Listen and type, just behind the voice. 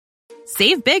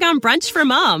Save big on brunch for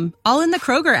mom, all in the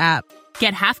Kroger app.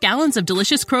 Get half gallons of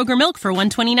delicious Kroger milk for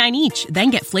 $1.29 each.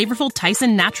 Then get flavorful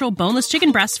Tyson natural boneless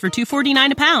chicken breasts for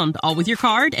 $2.49 a pound, all with your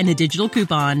card and a digital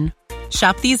coupon.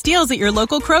 Shop these deals at your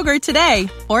local Kroger today,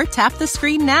 or tap the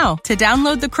screen now to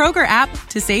download the Kroger app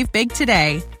to save big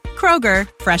today. Kroger,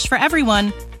 fresh for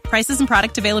everyone. Prices and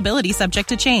product availability subject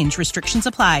to change. Restrictions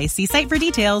apply. See site for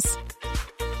details.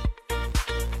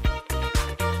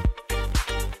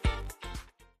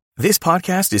 This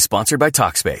podcast is sponsored by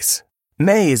Talkspace.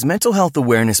 May is Mental Health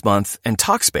Awareness Month, and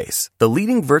Talkspace, the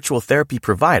leading virtual therapy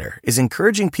provider, is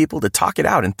encouraging people to talk it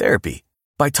out in therapy.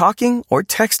 By talking or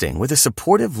texting with a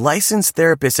supportive, licensed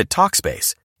therapist at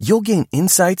Talkspace, you'll gain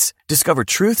insights, discover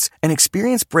truths, and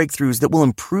experience breakthroughs that will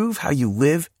improve how you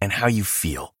live and how you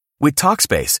feel. With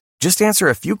Talkspace, just answer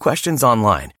a few questions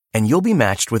online, and you'll be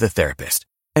matched with a therapist.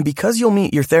 And because you'll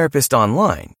meet your therapist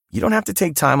online, you don't have to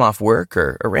take time off work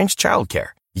or arrange childcare.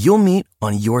 You'll meet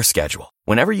on your schedule,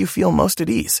 whenever you feel most at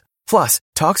ease. Plus,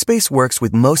 Talkspace works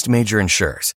with most major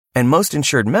insurers, and most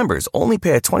insured members only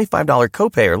pay a $25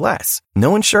 copay or less.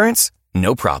 No insurance?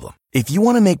 No problem. If you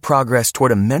want to make progress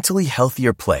toward a mentally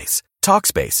healthier place,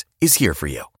 Talkspace is here for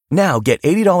you. Now get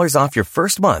 $80 off your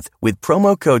first month with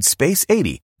promo code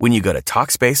SPACE80 when you go to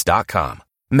Talkspace.com.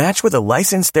 Match with a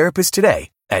licensed therapist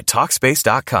today at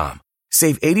Talkspace.com.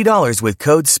 Save $80 with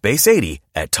code SPACE80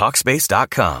 at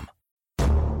Talkspace.com.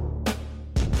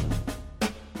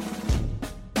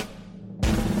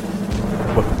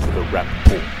 Welcome to the Rap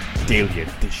Report Daily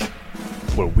Edition,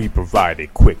 where we provide a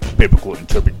quick biblical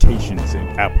interpretations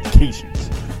and applications.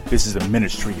 This is a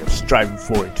ministry of striving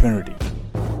for eternity.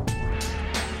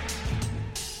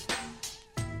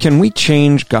 Can we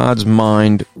change God's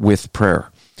mind with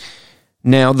prayer?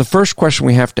 Now, the first question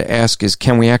we have to ask is,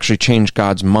 can we actually change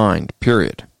God's mind,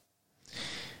 period?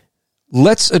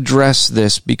 Let's address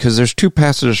this because there's two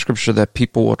passages of Scripture that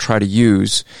people will try to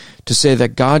use to say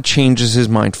that God changes his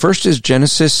mind. First is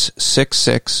Genesis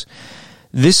 6:6.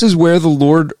 This is where the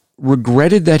Lord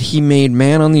regretted that he made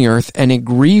man on the earth, and it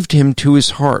grieved him to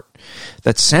his heart.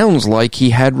 That sounds like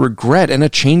he had regret and a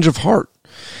change of heart,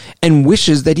 and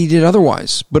wishes that he did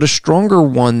otherwise. But a stronger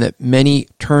one that many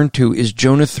turn to is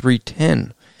Jonah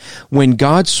 3:10. When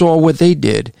God saw what they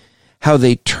did, how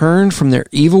they turned from their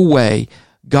evil way,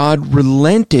 God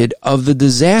relented of the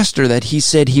disaster that he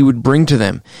said he would bring to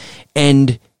them,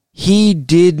 and he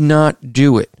did not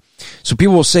do it. So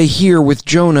people will say here with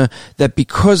Jonah that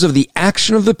because of the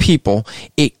action of the people,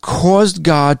 it caused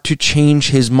God to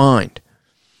change his mind.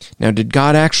 Now, did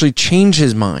God actually change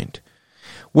his mind?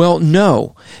 Well,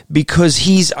 no, because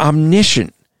he's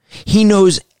omniscient. He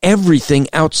knows everything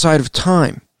outside of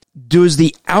time. Does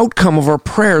the outcome of our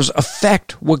prayers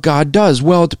affect what God does?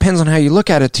 Well, it depends on how you look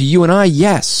at it. To you and I,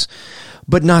 yes,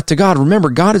 but not to God. Remember,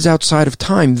 God is outside of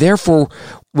time. Therefore,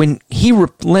 when he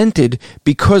relented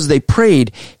because they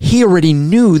prayed, he already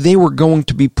knew they were going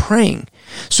to be praying.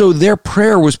 So their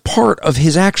prayer was part of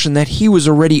his action that he was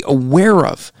already aware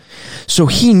of. So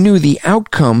he knew the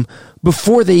outcome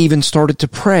before they even started to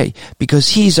pray, because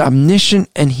he's omniscient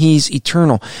and he's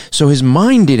eternal. So his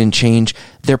mind didn't change.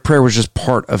 Their prayer was just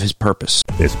part of his purpose.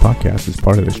 This podcast is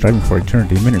part of the Striving for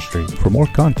Eternity ministry. For more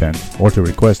content, or to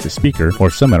request a speaker or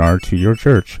seminar to your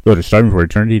church, go to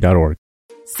strivingforeternity.org.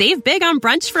 Save big on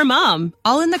brunch for mom,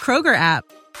 all in the Kroger app.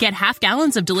 Get half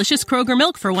gallons of delicious Kroger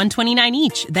milk for $1.29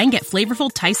 each. Then get flavorful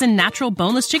Tyson natural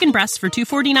boneless chicken breasts for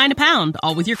 $2.49 a pound,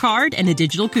 all with your card and a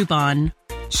digital coupon.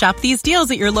 Shop these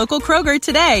deals at your local Kroger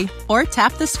today, or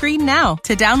tap the screen now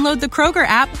to download the Kroger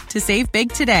app to save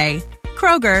big today.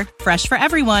 Kroger, fresh for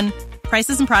everyone.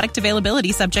 Prices and product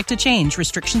availability subject to change.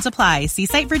 Restrictions apply. See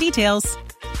site for details.